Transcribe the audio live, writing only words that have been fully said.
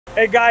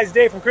Hey guys,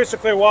 Dave from Crystal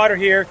Clear Water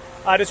here.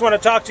 I just want to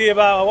talk to you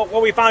about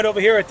what we found over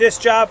here at this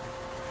job.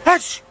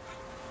 Hush!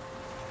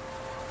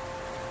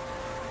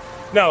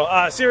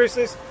 No,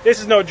 seriously, this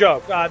is no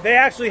joke. They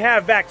actually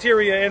have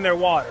bacteria in their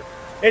water.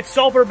 It's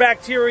sulfur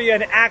bacteria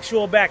and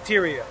actual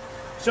bacteria.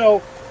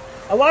 So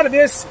a lot of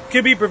this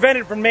could be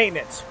prevented from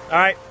maintenance, all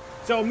right?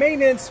 So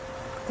maintenance,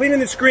 cleaning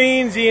the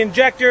screens, the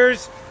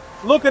injectors,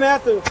 looking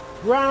at the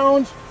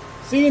ground,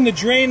 seeing the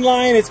drain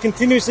line, it's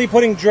continuously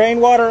putting drain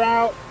water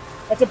out.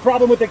 That's a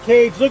problem with the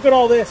cage. Look at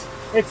all this.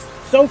 It's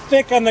so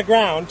thick on the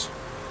ground.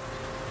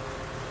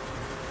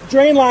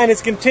 Drain line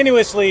is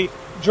continuously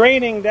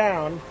draining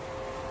down.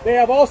 They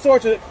have all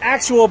sorts of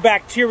actual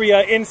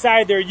bacteria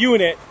inside their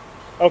unit,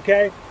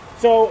 okay?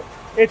 So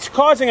it's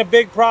causing a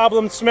big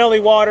problem, smelly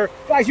water.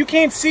 Guys, you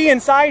can't see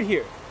inside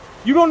here.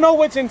 You don't know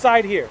what's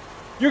inside here.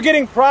 You're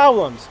getting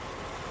problems.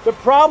 The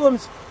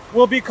problems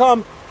will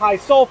become high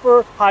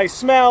sulfur, high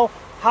smell,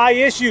 high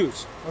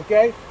issues,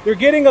 okay? They're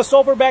getting a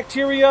sulfur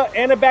bacteria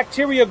and a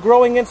bacteria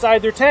growing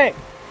inside their tank.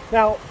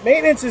 Now,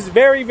 maintenance is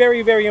very,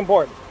 very, very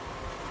important.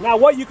 Now,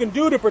 what you can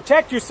do to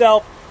protect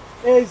yourself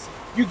is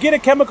you get a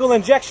chemical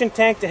injection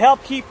tank to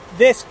help keep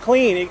this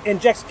clean. It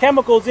injects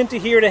chemicals into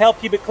here to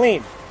help keep it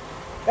clean.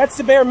 That's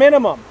the bare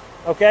minimum,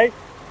 okay?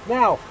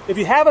 Now, if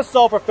you have a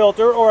sulfur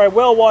filter or a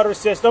well water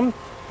system,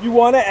 you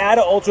want to add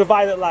an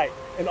ultraviolet light.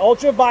 An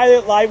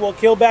ultraviolet light will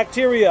kill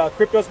bacteria,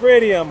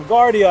 Cryptosporidium,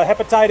 Giardia,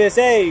 hepatitis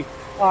A.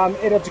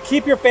 It'll to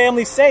keep your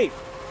family safe.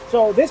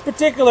 So this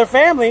particular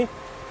family,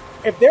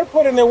 if they're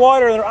putting their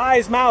water in their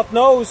eyes, mouth,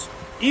 nose,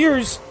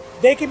 ears,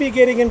 they could be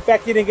getting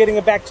infected and getting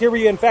a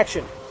bacteria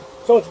infection.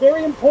 So it's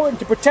very important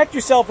to protect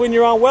yourself when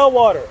you're on well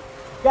water.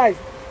 Guys,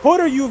 put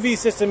a UV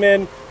system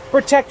in,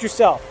 protect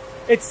yourself.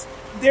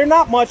 They're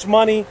not much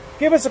money.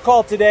 Give us a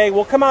call today.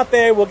 We'll come out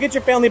there. We'll get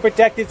your family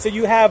protected so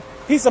you have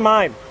peace of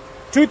mind.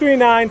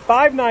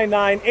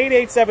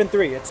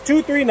 239-599-8873. It's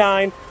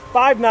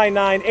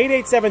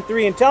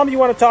 239-599-8873. And tell them you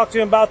want to talk to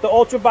them about the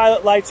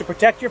ultraviolet lights to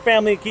protect your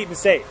family and keep them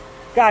safe.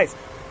 Guys,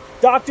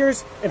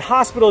 doctors and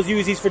hospitals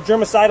use these for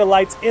germicidal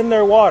lights in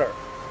their water.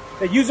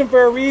 They use them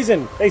for a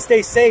reason. They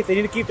stay safe. They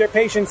need to keep their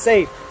patients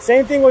safe.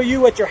 Same thing with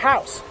you at your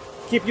house.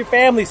 Keep your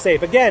family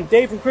safe. Again,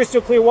 Dave from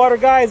Crystal Clear Water,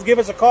 guys. Give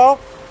us a call.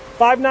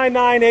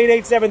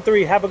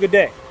 599-8873. Have a good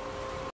day.